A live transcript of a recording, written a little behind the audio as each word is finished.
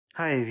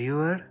Hi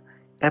viewer,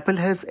 Apple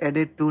has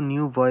added two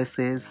new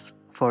voices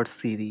for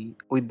Siri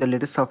with the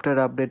latest software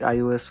update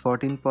iOS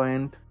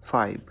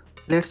 14.5.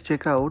 Let's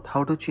check out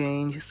how to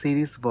change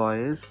Siri's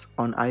voice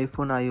on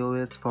iPhone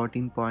iOS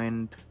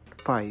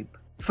 14.5.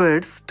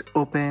 First,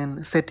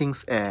 open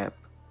Settings app.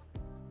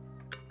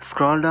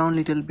 Scroll down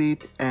little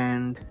bit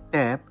and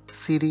tap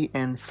Siri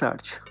and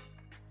search.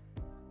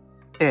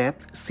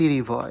 Tap Siri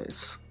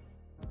voice.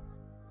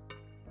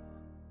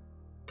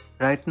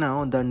 Right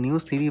now, the new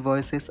Siri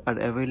voices are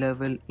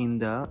available in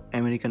the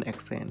American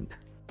accent.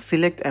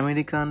 Select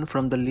American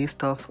from the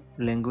list of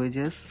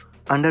languages.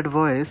 Under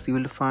voice, you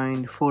will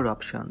find 4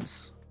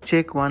 options.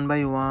 Check one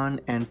by one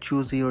and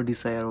choose your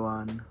desired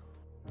one.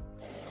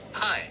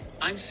 Hi,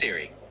 I'm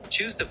Siri.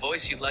 Choose the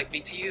voice you'd like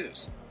me to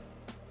use.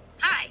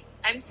 Hi,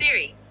 I'm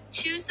Siri.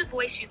 Choose the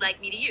voice you'd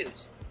like me to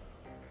use.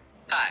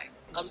 Hi,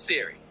 I'm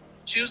Siri.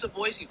 Choose the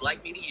voice you'd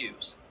like me to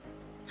use.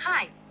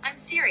 Hi, I'm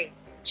Siri.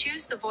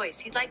 Choose the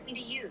voice you'd like me to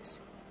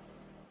use.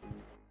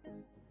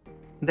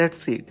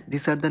 That's it.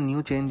 These are the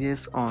new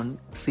changes on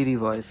Siri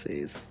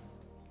voices.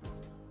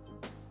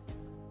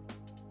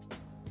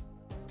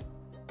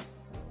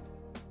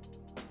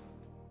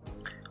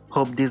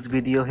 Hope this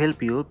video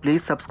helped you.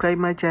 Please subscribe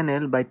my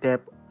channel by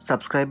tap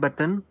subscribe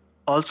button.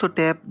 Also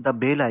tap the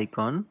bell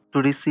icon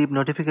to receive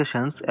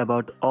notifications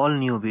about all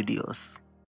new videos.